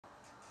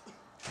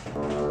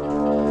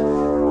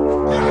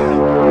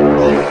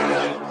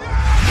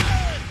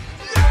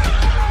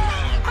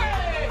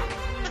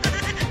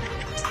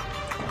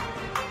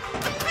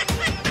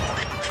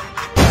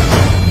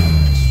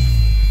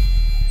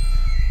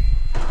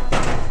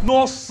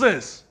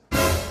Nonsense.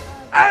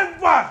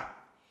 Ever.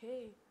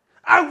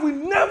 I will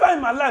never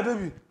in my life,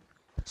 baby,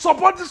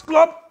 support this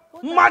club,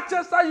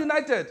 Manchester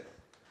United.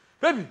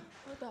 Baby,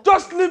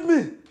 just leave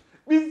me.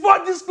 Before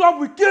this club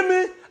will kill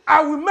me,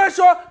 I will make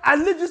sure I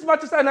leave this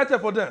Manchester United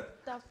for them.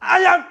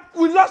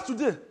 We lost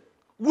today.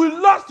 We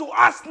lost to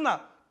Arsenal.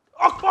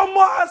 Come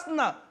on,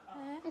 Arsenal.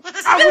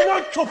 I will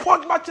not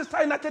support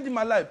Manchester United in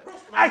my life.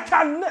 I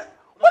can never.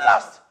 We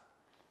lost.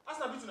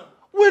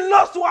 We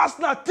lost to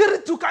Arsenal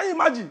 3-2. Can you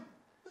imagine?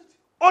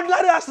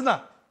 Ordinary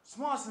Arsenal.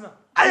 Small Arsenal.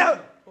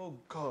 Oh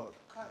God.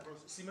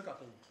 See, make I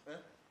tell you.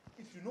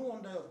 If you no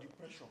one die of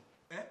depression,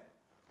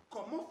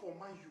 come on for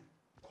Man U.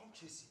 Come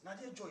Chelsea. Now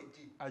they enjoy it.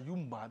 Are you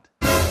mad?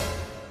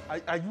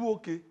 Are you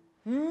okay?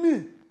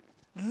 Me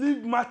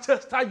leave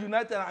Manchester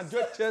United and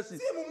join Chelsea.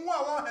 See, Mumu,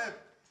 I want help.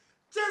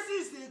 Chelsea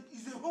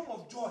is a home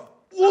of joy.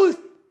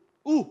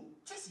 Who?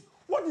 Chelsea.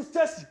 What is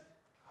Chelsea?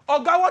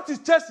 Oga, what is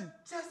Chelsea?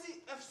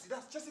 Chelsea FC.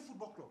 That's Chelsea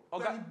Football Club.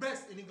 They're the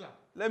best in England.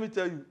 Let me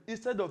tell you,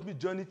 instead of me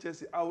joining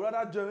Chelsea, I would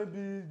rather join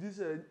maybe this,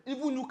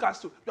 even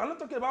Newcastle. You are not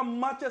talking about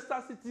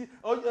Manchester City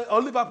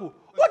or Liverpool.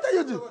 What are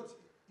you doing?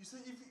 You say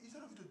if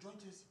instead of you to join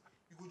Chelsea,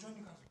 you go join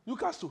Newcastle.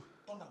 Newcastle?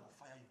 Thunder will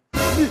fire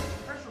you. Me?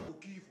 Pressure will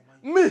kill you for Man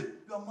U. Me?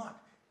 You are mad.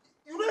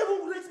 You don't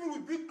even rate me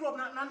with big club.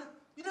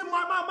 You didn't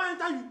mind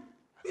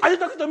you. Are you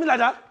talking to me like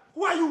that?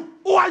 Who are you?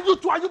 Who are you?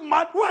 Are you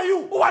mad? Who are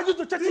you? Who are you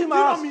to check in my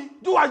house? Me?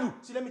 Who are you?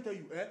 See, let me tell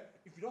you,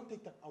 if you don't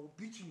take that, I will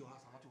beat you in your house.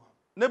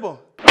 Neighbor.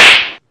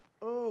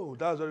 Oh,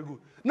 that's very good.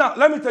 Now,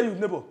 let me tell you,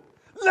 neighbor.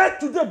 Let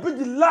today be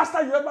the last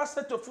time you ever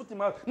set your foot in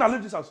my house. Now,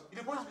 leave this house.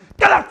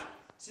 Get out!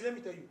 See, let me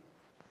tell you.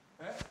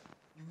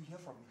 You will hear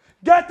from me.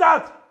 Get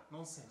out!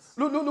 Nonsense.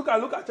 Look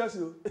at Chelsea.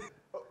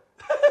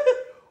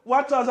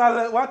 What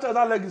trouser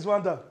leg is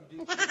one down?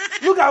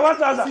 Look at what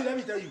trouser. See, let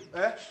me tell you.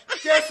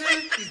 Chelsea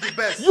is the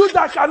best. You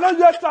that cannot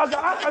wear trouser,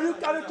 how can you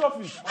carry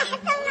trophy?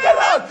 Get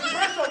out!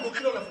 Depression will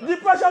kill all of you.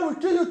 Depression will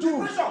kill you too.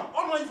 Depression.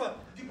 All my info.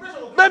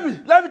 Depression will kill Baby,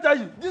 let me tell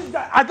you, this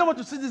guy, I don't want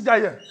to see this guy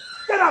here.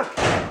 Get out!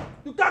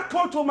 You can't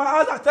come to my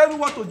house and tell me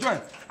what to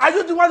join. Are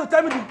you the one to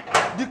tell me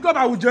the club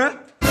I will join?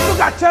 Look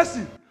at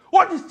Chelsea.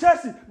 What is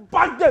Chelsea?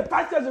 Back there,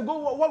 5 years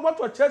ago, what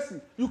was Chelsea?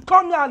 You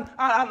come here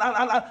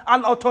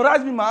and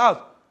authorize me in my house.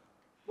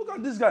 Look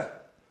at this guy.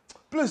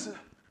 Please.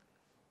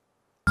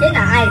 Then the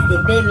eyes they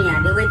pay me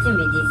and they waiting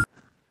me this.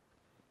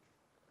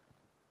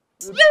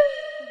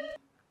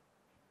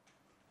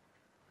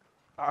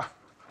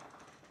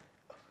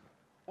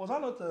 Was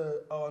that not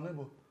our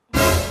neighbor?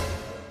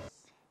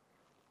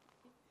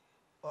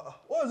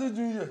 What is he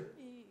doing here?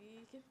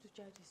 He came to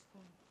charge his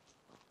phone.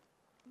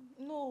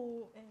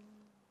 No.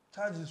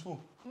 Charge his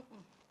phone?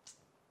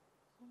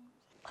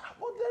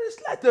 But there is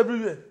light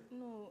everywhere.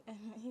 No.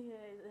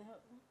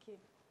 Okay.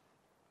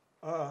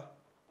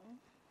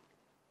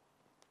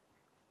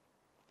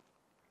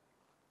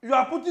 You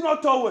are putting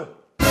on towel.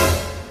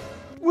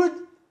 With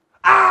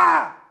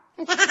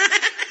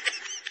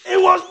he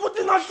was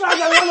putting on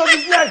trousers on one of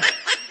his legs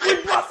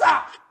with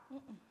butter.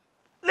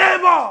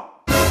 Neighbor.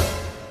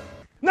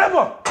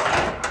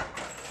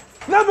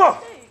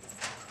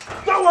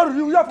 Don't worry,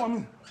 you hear from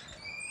me.